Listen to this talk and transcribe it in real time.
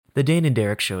The Dane and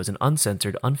Derek Show is an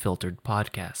uncensored, unfiltered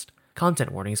podcast.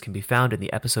 Content warnings can be found in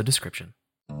the episode description.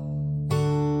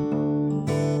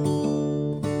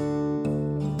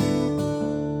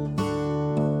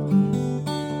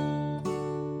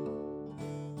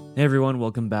 Hey everyone,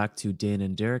 welcome back to Dane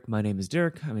and Derek. My name is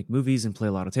Derek. I make movies and play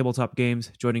a lot of tabletop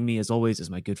games. Joining me, as always, is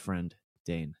my good friend,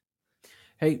 Dane.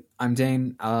 Hey, I'm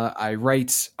Dane. I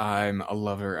write. I'm a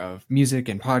lover of music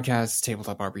and podcasts,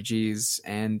 tabletop RPGs,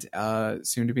 and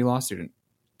soon to be law student.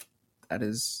 That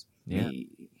is me.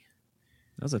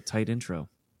 That was a tight intro.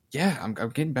 Yeah, I'm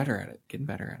getting better at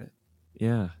it.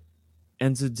 Yeah.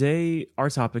 And today, our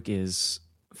topic is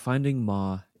finding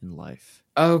Ma in life.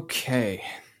 Okay.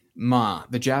 Ma.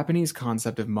 The Japanese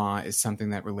concept of Ma is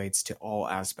something that relates to all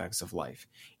aspects of life.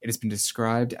 It has been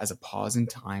described as a pause in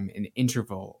time, an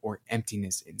interval, or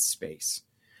emptiness in space.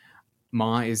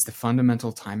 Ma is the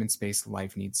fundamental time and space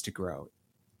life needs to grow.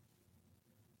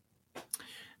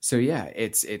 So yeah,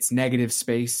 it's negative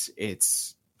space,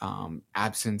 it's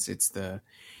absence, it's the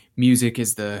music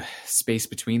is the space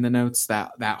between the notes,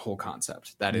 that whole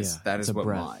concept. That is what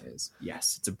Ma is.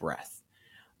 Yes, it's a breath.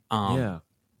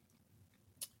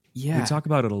 We talk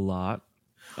about it a lot.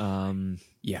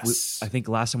 Yes. I think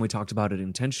last time we talked about it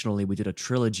intentionally, we did a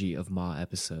trilogy of Ma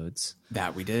episodes.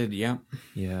 That we did, yeah.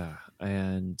 Yeah.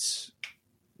 And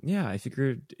yeah, I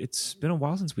figured it's been a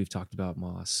while since we've talked about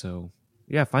Ma. So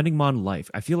yeah, finding Ma in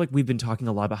life. I feel like we've been talking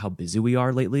a lot about how busy we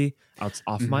are lately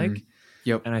off mic.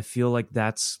 Yep. And I feel like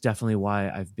that's definitely why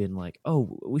I've been like,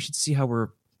 oh, we should see how we're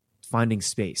finding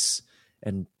space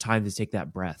and time to take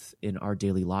that breath in our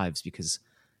daily lives, because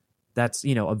that's,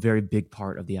 a very big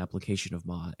part of the application of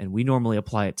Ma. And we normally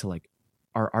apply it to like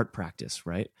our art practice,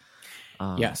 right?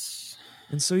 Yes.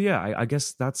 And so, yeah, I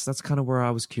guess that's kind of where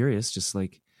I was curious, just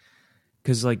like,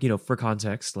 because like, for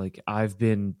context, like I've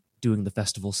been doing the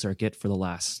festival circuit for the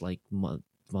last like month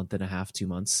and a half, 2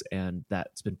 months, and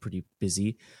that's been pretty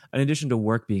busy. In addition to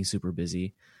work being super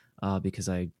busy, because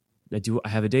I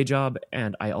have a day job,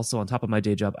 and I also, on top of my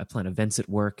day job, I plan events at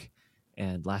work.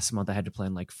 And last month I had to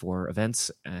plan like 4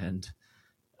 events, and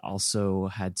also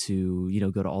had to,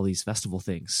 go to all these festival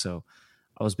things. So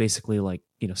I was basically like,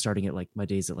 starting at like my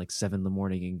days at like 7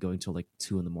 a.m. and going till like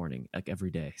 2 a.m, like every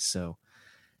day. So,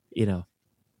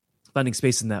 finding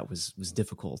space in that was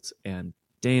difficult. And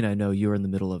Dane, I know you're in the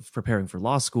middle of preparing for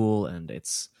law school, and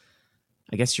it's,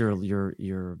 I guess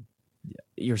your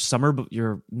summer,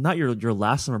 you're not your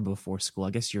last summer before school. I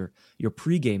guess your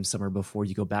pregame summer before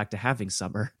you go back to having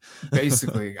summer.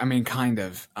 Basically, I mean, kind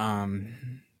of.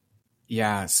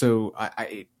 Yeah. So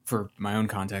I for my own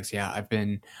context, yeah,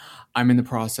 I'm in the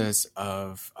process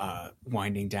of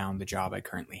winding down the job I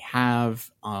currently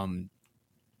have. One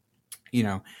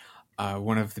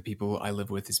of the people I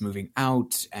live with is moving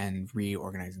out and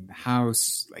reorganizing the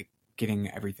house, like getting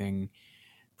everything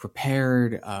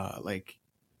prepared.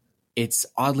 It's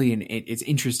oddly, and it's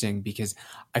interesting because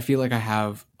I feel like I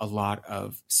have a lot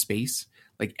of space,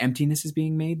 like emptiness is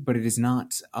being made, but it is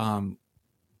not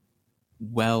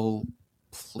well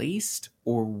placed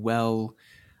or well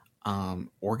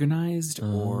organized,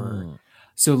 or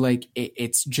so like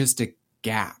it's just a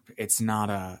gap. It's not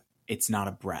a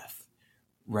breath.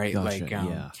 Right.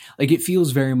 Gotcha, like it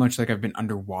feels very much like I've been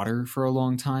underwater for a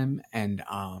long time, and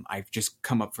I've just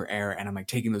come up for air, and I'm like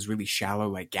taking those really shallow,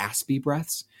 like gaspy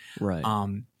breaths. Right.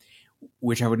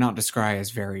 Which I would not describe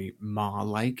as very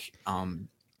Ma-like.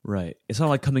 Right. It's not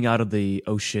like coming out of the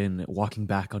ocean, walking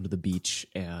back onto the beach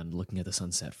and looking at the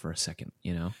sunset for a second,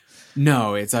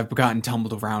 No, I've gotten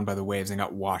tumbled around by the waves and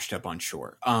got washed up on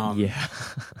shore. Yeah.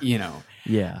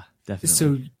 Yeah, definitely.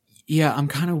 So yeah, I'm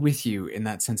kind of with you in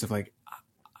that sense of like,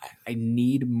 I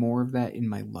need more of that in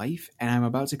my life, and I'm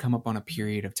about to come up on a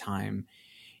period of time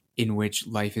in which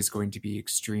life is going to be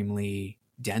extremely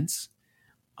dense.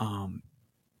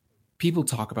 People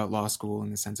talk about law school in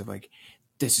the sense of like,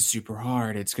 this is super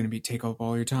hard. It's going to take up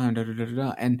all your time. Da, da, da, da,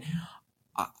 da. And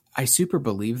I super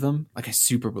believe them. Like I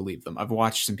super believe them. I've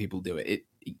watched some people do it.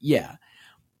 Yeah.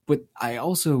 But I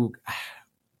also,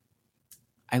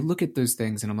 I look at those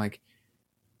things and I'm like,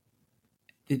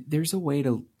 there's a way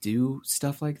to do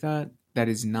stuff like that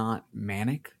is not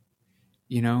manic,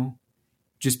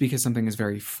 just because something is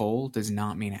very full does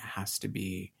not mean it has to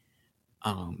be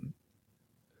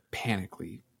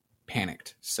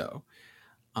panicked. So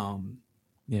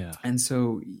yeah. And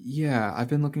so yeah, I've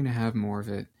been looking to have more of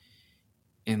it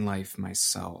in life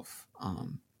myself.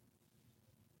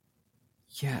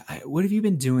 What have you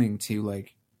been doing to,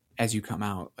 like, as you come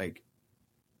out, like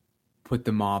put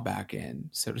the Ma back in,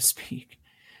 so to speak?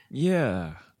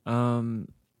 Yeah. I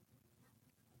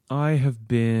have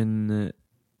been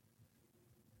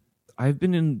I've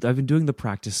been doing the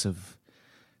practice of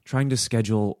trying to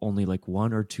schedule only like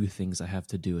one or two things I have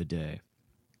to do a day.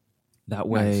 That Nice.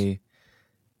 way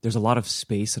there's a lot of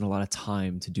space and a lot of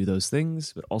time to do those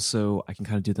things, but also I can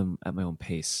kind of do them at my own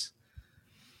pace.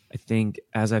 I think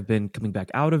as I've been coming back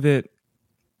out of it,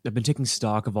 I've been taking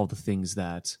stock of all the things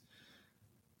that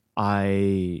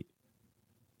I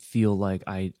feel like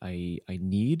I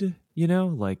need, you know?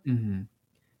 Like Mm-hmm.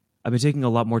 I've been taking a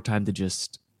lot more time to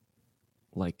just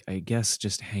like I guess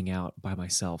just hang out by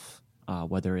myself,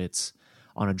 whether it's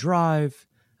on a drive,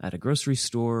 at a grocery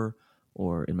store,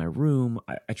 or in my room.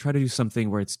 I try to do something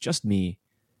where it's just me,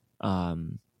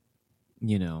 um,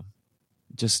 you know,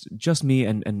 just me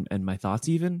and my thoughts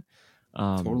even.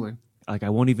 Um, Totally. like I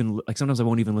won't even like sometimes I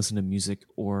won't even listen to music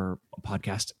or a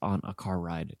podcast on a car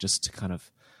ride just to kind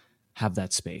of have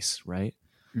that space, right?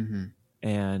 Mm-hmm.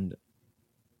 And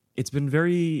it's been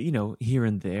very, here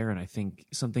and there. And I think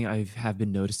something I have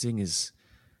been noticing is,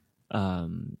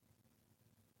 um,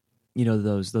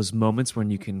 those moments when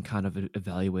you can kind of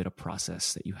evaluate a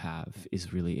process that you have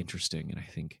is really interesting. And I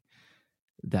think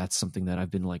that's something that I've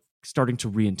been like starting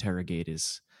to reinterrogate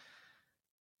is,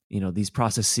 these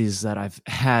processes that I've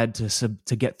had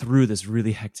to get through this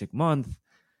really hectic month.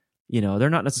 They're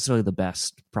not necessarily the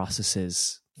best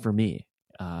processes for me.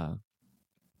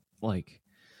 Like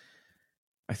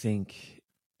I think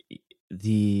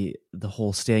the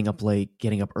whole staying up late,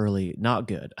 getting up early, not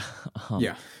good. um,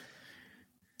 Yeah.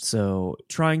 so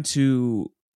trying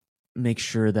to make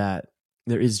sure that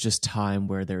there is just time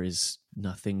where there is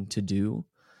nothing to do,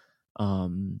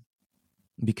 um,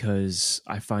 because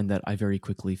I find that I very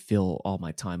quickly fill all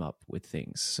my time up with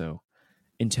things. So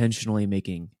intentionally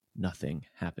making nothing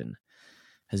happen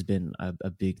has been a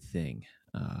big thing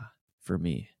for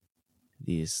me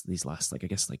these last like I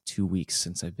guess like 2 weeks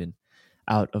since I've been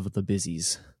out of the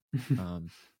busies, um,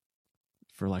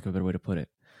 for lack of a better way to put it.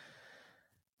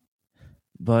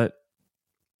 But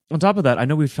on top of that, I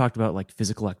know we've talked about like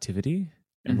physical activity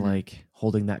and Mm-hmm. like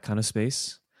holding that kind of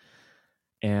space,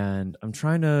 and I'm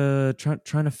trying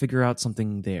to figure out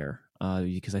something there,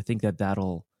 because I think that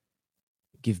that'll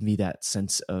give me that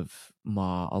sense of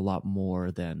ma a lot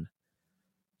more than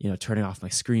turning off my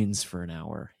screens for an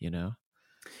hour.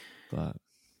 But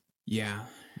Yeah.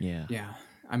 yeah. Yeah.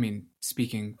 I mean,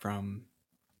 speaking from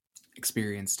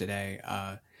experience today,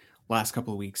 last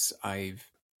couple of weeks, I've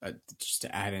just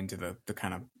to add into the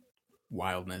kind of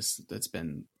wildness that's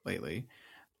been lately.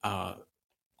 Uh,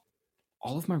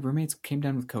 all of my roommates came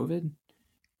down with COVID,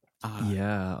 uh,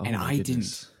 Yeah. Oh and my I didn't,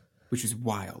 goodness. which was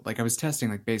wild. Like I was testing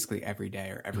like basically every day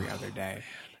or every Oh other day, man.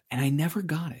 and I never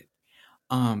got it.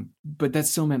 But that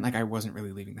still meant like I wasn't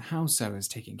really leaving the house. I was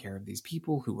taking care of these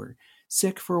people who were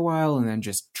sick for a while and then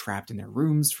just trapped in their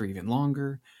rooms for even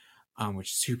longer,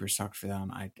 which super sucked for them.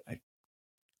 I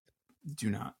do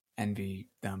not envy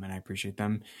them, and I appreciate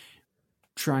them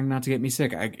trying not to get me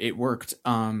sick. It worked.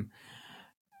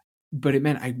 But it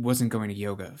meant I wasn't going to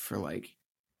yoga for like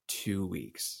 2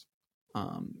 weeks.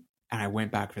 And I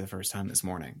went back for the first time this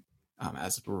morning,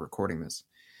 as we're recording this.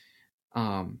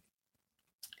 Um,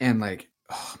 and like,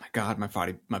 oh my God, my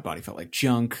body felt like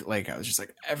junk. Like I was just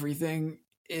like, everything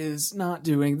is not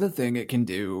doing the thing it can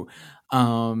do.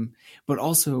 But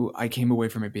also I came away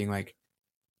from it being like,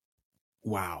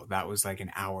 wow, that was like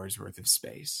an hour's worth of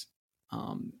space.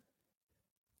 Um,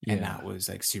 and Yeah. that was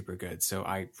like super good. So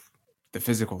the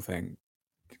physical thing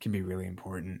can be really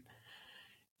important.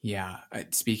 Yeah.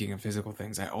 Speaking of physical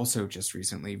things, I also just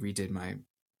recently redid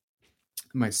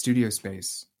my studio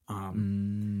space,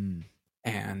 Mm,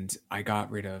 and I got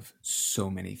rid of so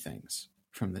many things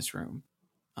from this room.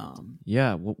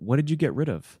 yeah. What did you get rid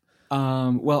of?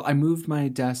 Well, I moved my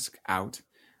desk out,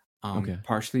 Okay.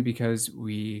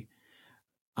 partially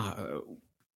uh,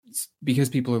 because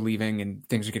people are leaving and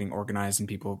things are getting organized, and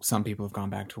some people have gone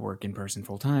back to work in person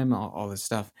full time. All this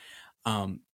stuff.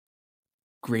 Um,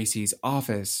 Gracie's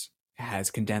office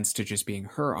has condensed to just being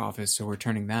her office, so we're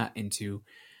turning that into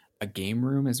a game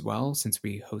room as well, since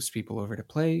we host people over to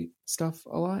play stuff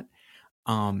a lot.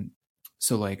 Um,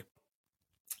 so like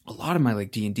a lot of my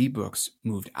like D&D books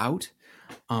moved out,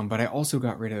 but I also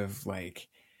got rid of like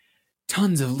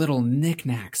tons of little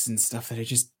knickknacks and stuff that I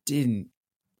just didn't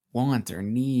want or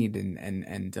need,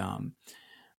 and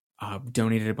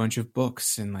donated a bunch of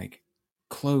books and like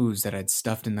clothes that I'd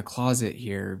stuffed in the closet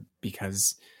here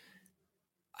because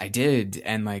I did,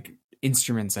 and like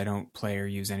instruments I don't play or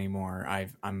use anymore.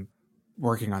 I'm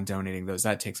working on donating those.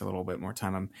 That takes a little bit more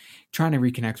time. I'm trying to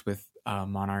reconnect with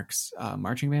Monarch's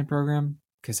marching band program,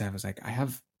 because I was like, I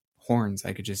have horns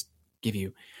I could just give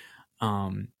you.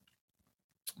 Um,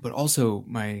 but also,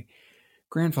 my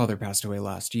grandfather passed away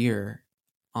last year,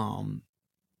 Um,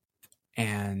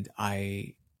 and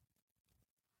I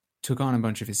took on a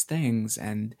bunch of his things,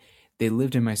 and they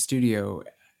lived in my studio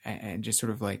and just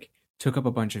sort of like took up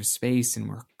a bunch of space and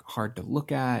were hard to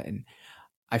look at. And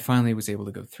I finally was able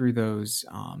to go through those.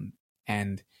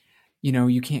 And you know,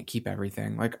 you can't keep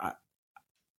everything. Like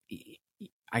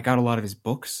I got a lot of his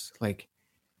books, like,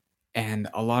 and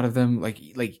a lot of them, like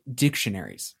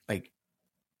dictionaries. Like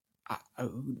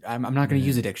I'm not going to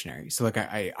use a dictionary, so like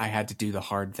I had to do the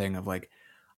hard thing of like,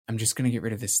 I'm just going to get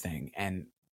rid of this thing, and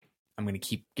I'm going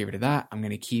to get rid of that. I'm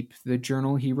going to keep the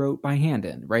journal he wrote by hand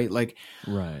in, right? Like,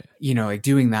 Right. you know, like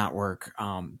doing that work,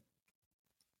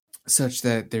 such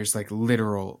that there's like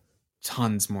literal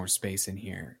tons more space in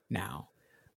here now.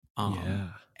 Yeah.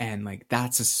 And like,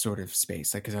 that's a sort of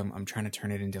space, like, cause I'm trying to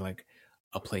turn it into like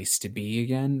a place to be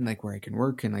again, like where I can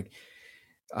work. And like,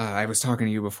 I was talking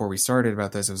to you before we started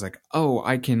about this. I was like, oh,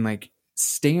 I can like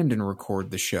stand and record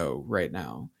the show right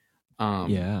now.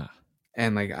 Yeah.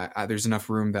 And like there's enough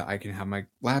room that I can have my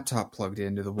laptop plugged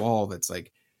into the wall that's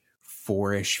like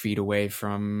 4-ish feet away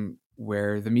from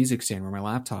where the music stand, where my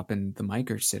laptop and the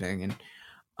mic are sitting.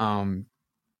 And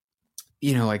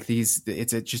you know, like it's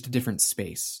just a different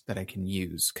space that I can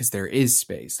use, because there is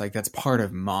space. Like that's part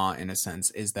of Ma, in a sense,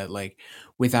 is that like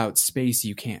without space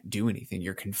you can't do anything.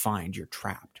 You're confined, you're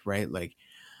trapped, right? Like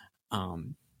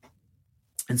and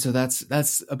so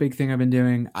that's a big thing I've been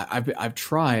doing. I've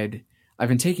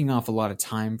been taking off a lot of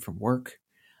time from work,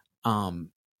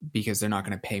 because they're not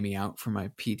going to pay me out for my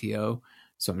PTO.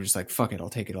 So I'm just like, fuck it, I'll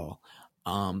take it all.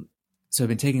 So I've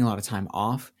been taking a lot of time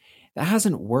off. That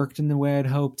hasn't worked in the way I'd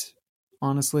hoped,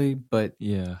 honestly, but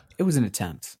Yeah. it was an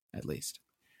attempt, at least.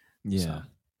 Yeah. So,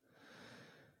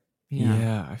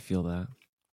 yeah. I feel that.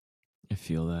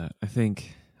 I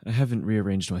think I haven't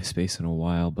rearranged my space in a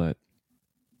while, but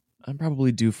I'm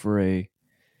probably due for a,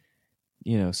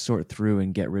 you know, sort through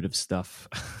and get rid of stuff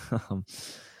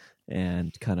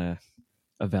and kind of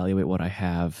evaluate what I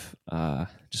have.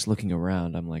 Just looking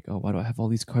around, I'm like, oh, why do I have all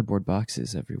these cardboard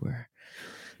boxes everywhere?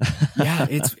 Yeah,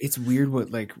 it's weird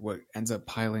what ends up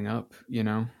piling up, you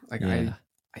know? Like Yeah.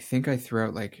 I think I threw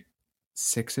out like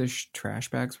 6-ish trash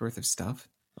bags worth of stuff.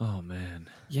 Oh man.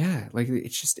 Yeah, like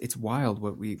it's wild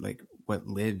what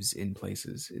lives in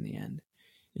places in the end.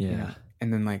 Yeah. You know?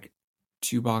 And then like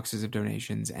 2 boxes of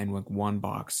donations and like 1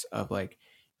 box of like,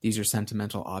 these are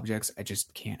sentimental objects I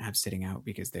just can't have sitting out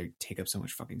because they take up so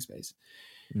much fucking space.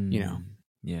 You know?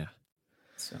 Yeah.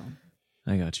 So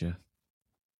I got you.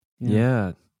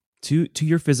 Yeah. To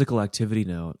your physical activity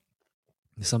note,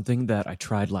 something that I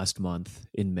tried last month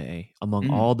in May,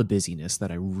 among all the busyness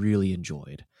that I really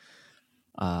enjoyed,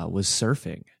 was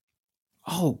surfing.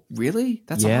 Oh, really?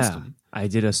 That's awesome. I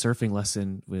did a surfing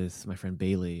lesson with my friend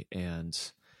Bailey, and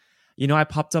you know, I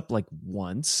popped up like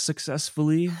once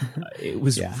successfully. It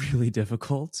was really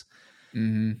difficult.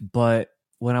 But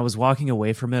when I was walking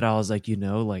away from it, I was like, you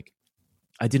know, like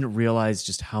I didn't realize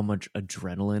just how much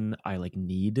adrenaline I like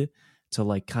need to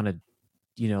like kind of,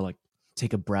 you know, like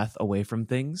take a breath away from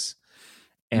things.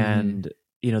 And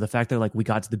you know, the fact that like we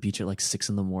got to the beach at like 6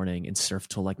 a.m. and surfed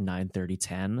till like 9:30,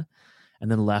 10, and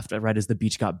then left right as the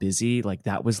beach got busy, like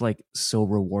that was like so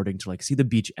rewarding to like see the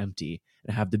beach empty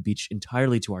and have the beach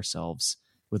entirely to ourselves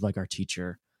with like our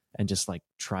teacher, and just like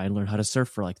try and learn how to surf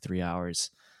for like 3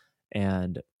 hours.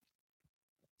 And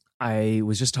I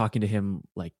was just talking to him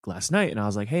like last night, and I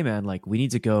was like, hey man, like we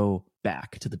need to go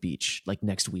back to the beach like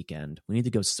next weekend. We need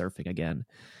to go surfing again.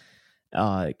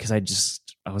 Because I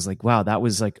was like, wow, that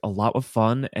was like a lot of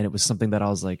fun, and it was something that I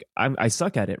was like, I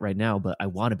suck at it right now, but I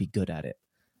want to be good at it.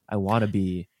 I want to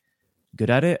be good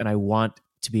at it, and I want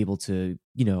to be able to,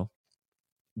 you know,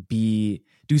 do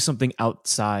something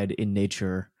outside in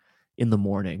nature in the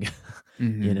morning,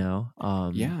 you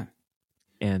know? Yeah.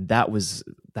 And that was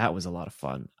a lot of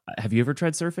fun. Have you ever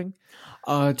tried surfing?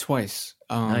 Twice.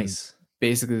 Nice.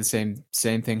 Basically the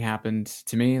same thing happened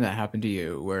to me that happened to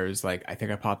you. Whereas like, I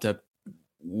think I popped up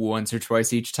once or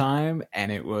twice each time,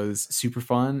 and it was super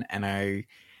fun, and I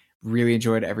really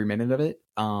enjoyed every minute of it.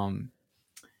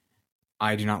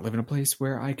 I do not live in a place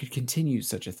where I could continue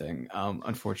such a thing,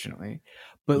 unfortunately.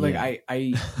 But like,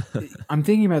 I'm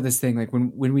thinking about this thing, like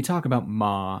when we talk about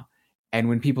Ma, and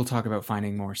when people talk about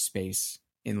finding more space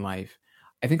in life,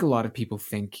 I think a lot of people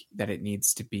think that it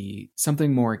needs to be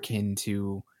something more akin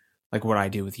to like what I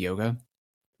do with yoga,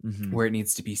 where it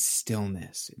needs to be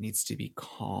stillness, it needs to be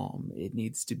calm, it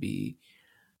needs to be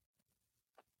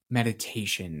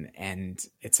meditation, and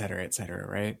et cetera,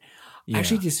 right? I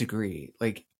actually disagree.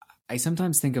 Like, I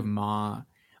sometimes think of Ma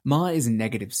is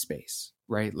negative space,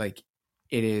 right? Like,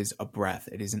 it is a breath.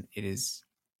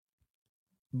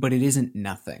 But it isn't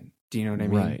nothing. Do you know what I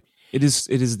mean? Right. It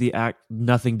is the act,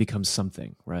 nothing becomes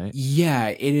something, right? Yeah,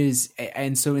 it is.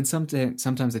 And so in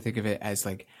sometimes I think of it as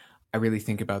like, I really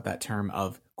think about that term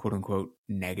of quote unquote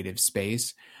negative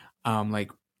space.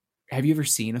 Like, have you ever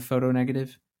seen a photo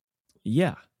negative?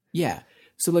 Yeah. Yeah.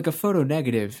 So like a photo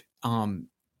negative,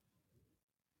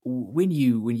 when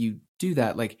you do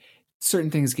that, like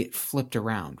certain things get flipped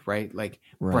around, right? Like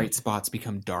bright Right. spots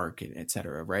become dark and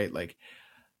etc. Right? Like,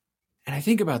 and I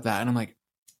think about that and I'm like,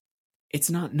 it's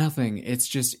not nothing. It's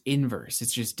just inverse.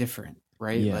 It's just different,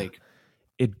 right? Yeah. Like,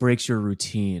 It breaks your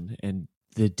routine and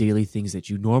the daily things that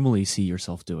you normally see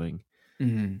yourself doing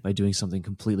mhm. by doing something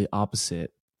completely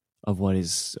opposite of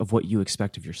what you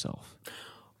expect of yourself.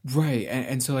 Right.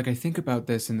 And so like I think about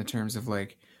this in the terms of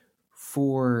like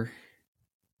for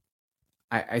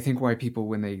I think why people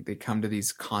when they come to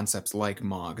these concepts like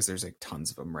Ma, because there's like tons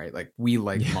of them, right? Like we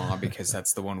like Ma Yeah. because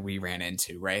that's the one we ran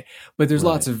into, right? But there's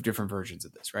lots Right. of different versions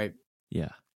of this, right? Yeah.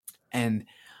 And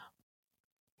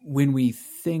when we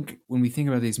think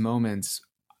about these moments,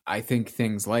 I think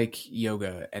things like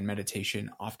yoga and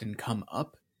meditation often come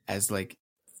up as like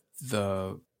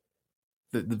the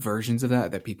the versions of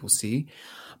that people see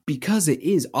because it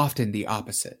is often the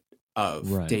opposite of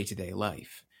Right. day-to-day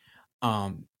life.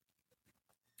 Um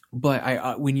but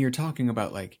I when you're talking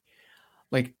about like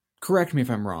correct me if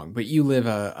I'm wrong, but you live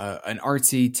an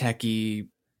artsy techie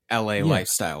LA Yeah.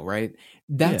 lifestyle, right?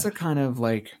 That's Yeah. a kind of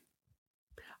like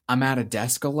I'm at a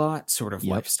desk a lot sort of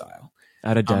Yep. lifestyle.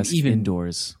 At a desk, Even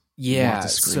indoors, lots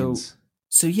of yeah, screens.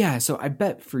 so I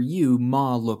bet for you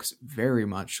Ma looks very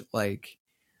much like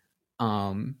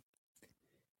um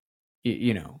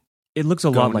you know, It looks a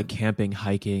lot going like to camping,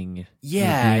 hiking,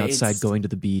 yeah, being outside, it's going to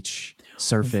the beach,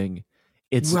 surfing.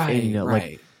 It's and, right,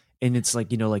 right. and it's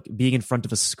like, like being in front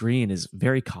of a screen is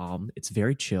very calm. It's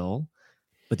very chill,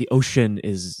 but the ocean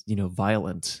is,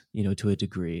 violent, to a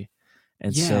degree.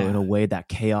 And so in a Yeah. way, that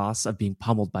chaos of being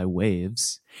pummeled by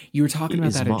waves You were talking about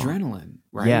is that Ma. adrenaline,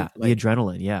 Yeah, right? the Like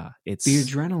adrenaline. Yeah, the it's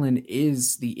adrenaline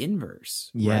is the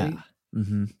inverse, yeah, right?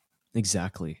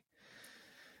 exactly.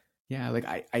 Yeah, like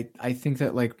I think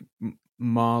that like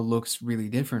Ma looks really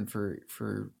different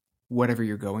for whatever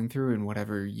you're going through and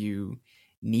whatever you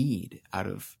need out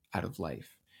of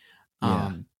life. Yeah.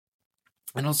 Um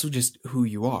and also just who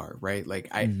you are, right? Like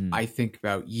hmm I think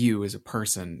about you as a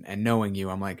person and knowing you,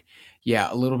 I'm like,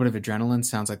 yeah, a little bit of adrenaline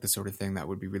sounds like the sort of thing that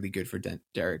would be really good for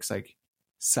Derek's like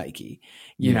psyche,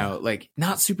 Yeah. like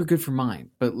not super good for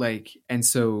mine, but like, and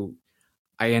so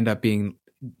I end up being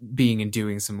and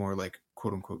doing some more like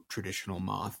quote unquote traditional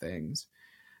Ma things,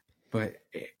 but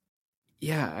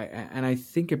yeah, and I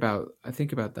think about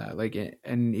that, like,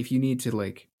 and if you need to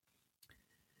like,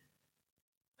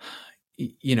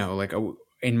 like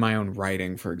in my own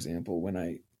writing, for example,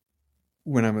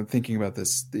 when I'm thinking about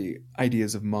this, the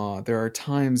ideas of Ma, there are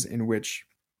times in which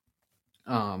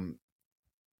um,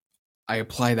 I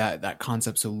apply that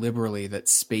concept so liberally that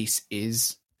space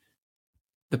is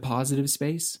the positive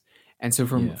space, and so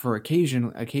Yeah. for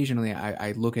occasionally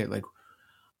I look at like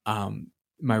um,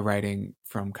 my writing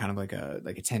from kind of like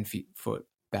a 10 foot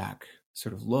back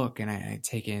sort of look, and I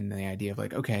take in the idea of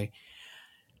like, okay,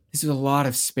 this is a lot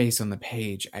of space on the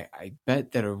page. I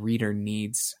bet that a reader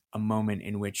needs a moment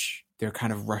in which they're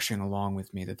kind of rushing along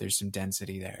with me, that there's some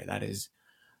density there.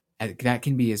 That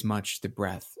can be as much the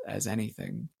breath as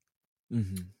anything.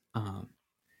 hmm Um,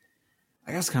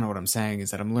 I guess kind of what I'm saying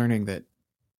is that I'm learning that,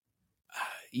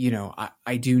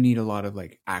 I do need a lot of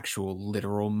like actual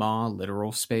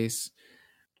literal space,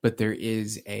 but there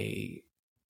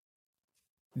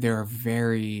are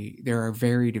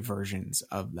varied versions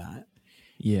of that,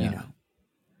 you Yeah. know.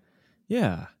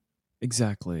 Yeah.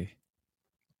 Exactly.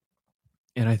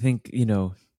 And I think,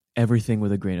 everything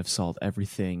with a grain of salt,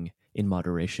 everything in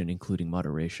moderation, including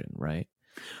moderation, right?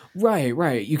 Right,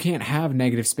 right. You can't have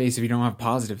negative space if you don't have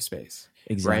positive space,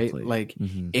 right? Exactly. Like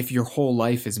if your whole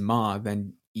life is Ma,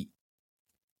 then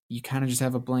you kind of just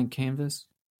have a blank canvas,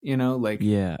 like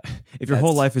Yeah. If your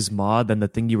whole that's life is Ma, then the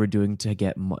thing you were doing to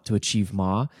to achieve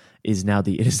Ma it is now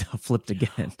flipped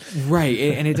again. right.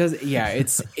 And it does, yeah,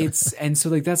 and so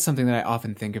like that's something that I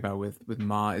often think about with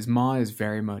Ma is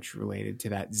very much related to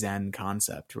that Zen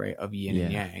concept, right? Of yin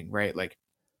and Yeah. yang, right? Like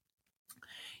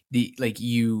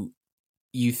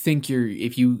you think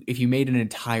if you made an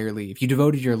entirely if you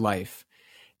devoted your life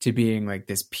to being like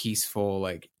this peaceful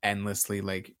like endlessly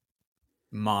like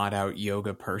mod out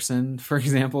yoga person, for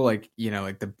example, like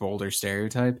like the Boulder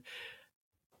stereotype,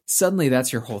 suddenly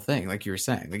that's your whole thing, like you were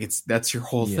saying, like that's your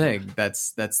whole Yeah. thing,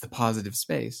 that's the positive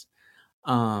space.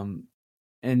 um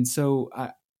and so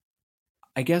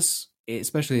I guess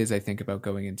especially as I think about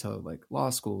going into like law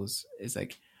school is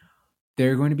like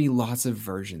there are going to be lots of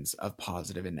versions of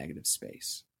positive and negative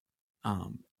space.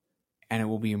 And it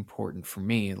will be important for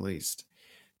me, at least,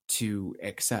 to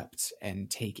accept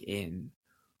and take in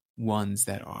ones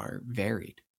that are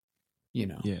varied, you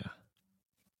know? Yeah.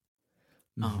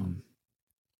 Um,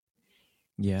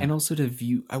 Yeah. and also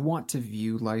I want to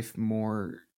view life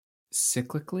more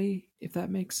cyclically, if that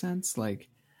makes sense. Like,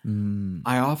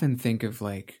 I often think of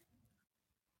like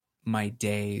my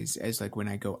days as like when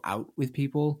I go out with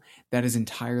people, that is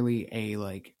entirely a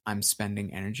like I'm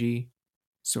spending energy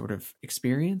sort of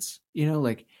experience. You know,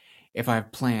 like if I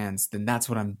have plans, then that's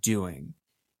what I'm doing.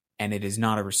 And it is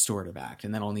not a restorative act.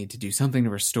 And then I'll need to do something to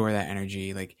restore that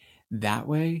energy like that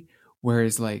way.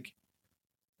 Whereas like,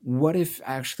 what if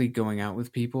actually going out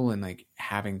with people and like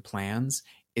having plans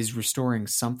is restoring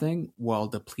something while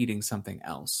depleting something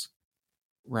else?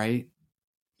 Right?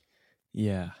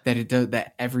 Yeah. That it does,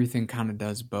 that everything kind of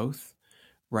does both,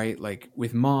 right? Like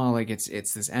with Ma, like it's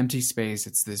this empty space,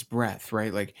 it's this breath,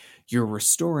 right? Like you're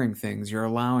restoring things, you're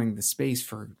allowing the space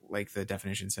for, like the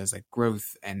definition says, like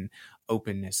growth and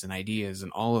openness and ideas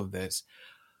and all of this.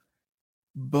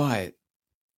 But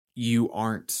you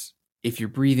aren't, if you're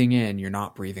breathing in, you're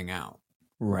not breathing out,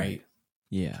 right?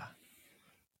 Yeah.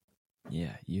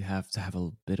 Yeah. You have to have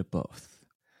a bit of both.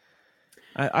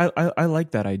 I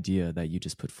like that idea that you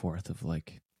just put forth of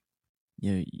like,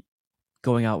 you know,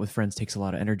 going out with friends takes a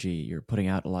lot of energy. You're putting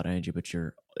out a lot of energy, but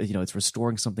you're, you know, it's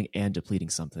restoring something and depleting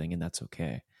something, and that's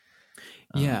okay.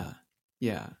 Yeah.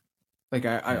 Yeah. Like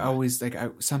I always like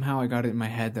somehow I got it in my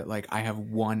head that like I have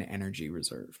one energy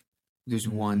reserve. There's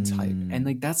one type. And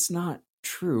like that's not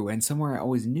true. And somewhere I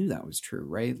always knew that was true,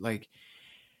 right? Like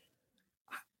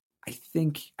I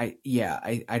think I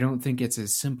don't think it's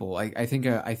as simple. I think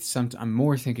I'm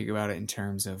more thinking about it in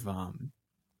terms of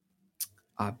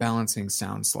balancing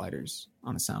sound sliders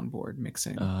on a soundboard,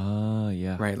 mixing.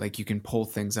 Yeah. Right? Like you can pull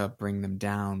things up, bring them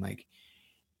down, like,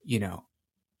 you know,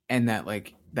 and that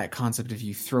like that concept if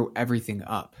you throw everything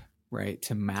up, right,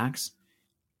 to max,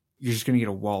 you're just going to get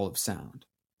a wall of sound.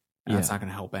 And that's not going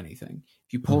to help anything.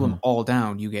 If you pull them all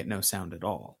down, you get no sound at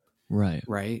all. Right.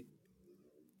 Right?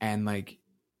 And like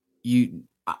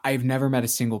I've never met a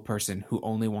single person who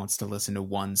only wants to listen to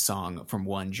one song from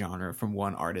one genre from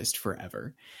one artist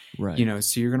forever. Right. You know,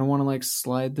 so you're going to want to like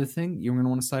slide the thing, you're going to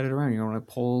want to slide it around, you're going to want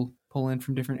to pull in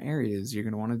from different areas, you're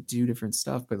going to want to do different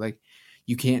stuff, but like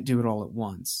you can't do it all at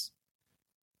once.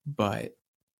 But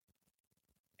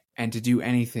and to do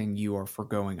anything you are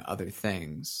foregoing other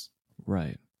things.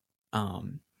 Right.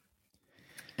 And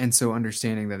so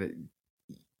understanding that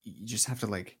you just have to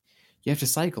like, you have to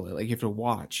cycle it. Like you have to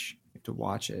watch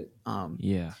it.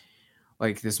 Yeah.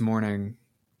 Like this morning,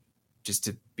 just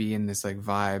to be in this like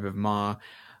vibe of Ma,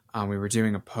 we were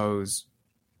doing a pose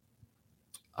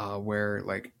where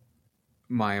like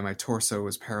my torso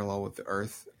was parallel with the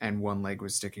earth and one leg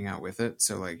was sticking out with it.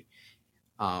 So like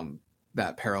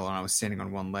that parallel, and I was standing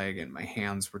on one leg and my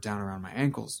hands were down around my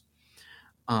ankles.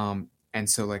 And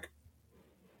so like,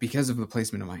 because of the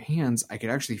placement of my hands, I could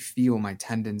actually feel my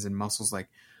tendons and muscles like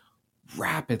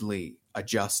rapidly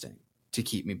adjusting to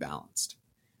keep me balanced.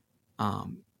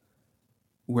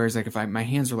 Whereas like if my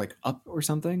hands were like up or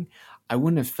something, I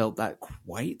wouldn't have felt that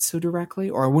quite so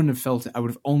directly, or I wouldn't have felt it. I would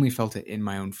have only felt it in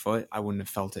my own foot. I wouldn't have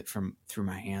felt it through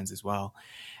my hands as well.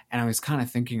 And I was kind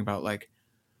of thinking about like,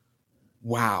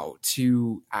 wow,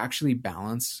 to actually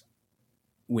balance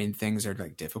when things are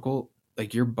like difficult,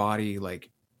 like your body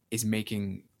like is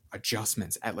making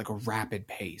adjustments at like a rapid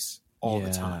pace all the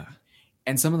time.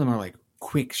 And some of them are like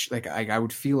quick, like I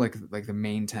would feel like the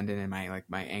main tendon in my like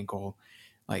my ankle,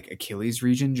 like Achilles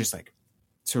region, just like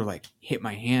sort of like hit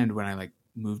my hand when I like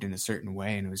moved in a certain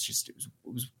way. And it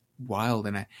was wild.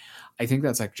 And I think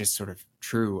that's like just sort of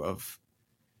true of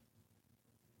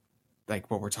like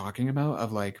what we're talking about,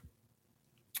 of like,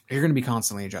 you're going to be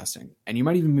constantly adjusting and you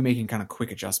might even be making kind of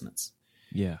quick adjustments.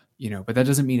 Yeah. You know, but that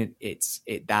doesn't mean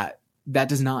that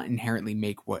does not inherently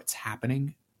make what's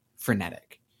happening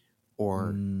frenetic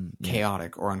or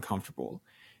chaotic or uncomfortable,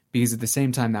 because at the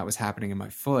same time that was happening in my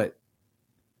foot,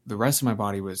 the rest of my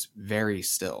body was very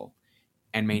still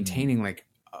and maintaining like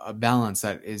a balance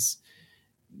that is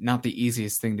not the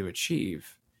easiest thing to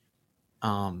achieve.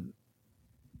 Yeah.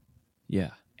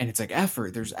 And it's like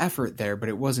there's effort there, but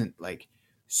it wasn't like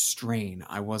strain.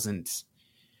 I wasn't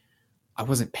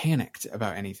panicked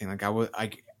about anything.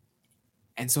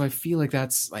 And so I feel like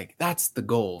that's the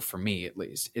goal for me, at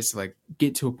least, is to like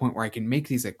get to a point where I can make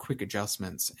these like quick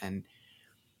adjustments and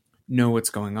know what's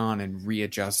going on and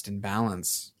readjust and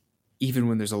balance, even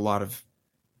when there's a lot of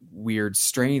weird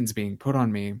strains being put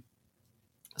on me,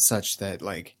 such that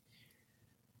like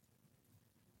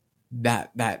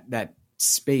that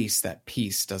space, that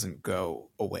piece doesn't go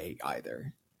away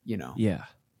either. You know, Yeah.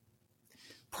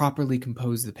 properly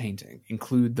compose the painting,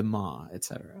 include the ma,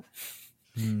 etc.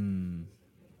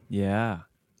 Yeah.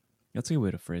 That's a good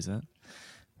way to phrase that.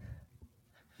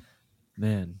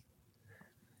 Man.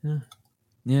 Yeah.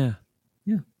 Yeah.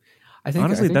 Yeah. I think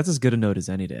honestly, that's as good a note as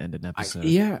any to end an episode.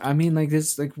 I mean, like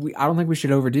this, like I don't think we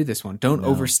should overdo this one. Don't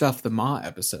No. overstuff the Ma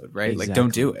episode, right? Exactly. Like,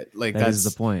 don't do it. Like that is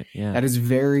the point. Yeah. that is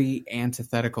very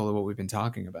antithetical to what we've been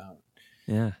talking about.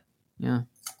 Yeah. Yeah.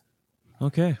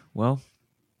 Okay. Well,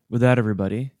 with that,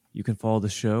 everybody, you can follow the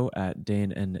show at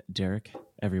Dane and Derek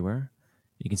everywhere.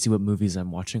 You can see what movies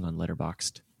I'm watching on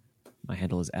Letterboxd. My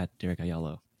handle is at Derek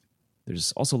Ayalo.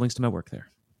 There's also links to my work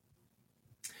there.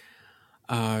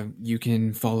 You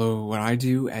can follow what I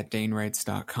do at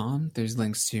danewrites.com. There's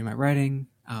links to my writing,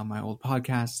 my old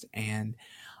podcast, and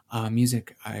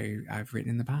music I've written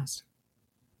in the past.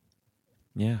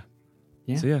 Yeah.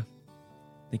 Yeah. So, yeah.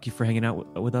 Thank you for hanging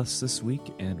out with us this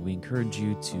week, and we encourage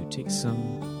you to take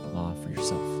some law for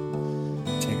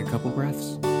yourself. Take a couple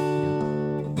breaths.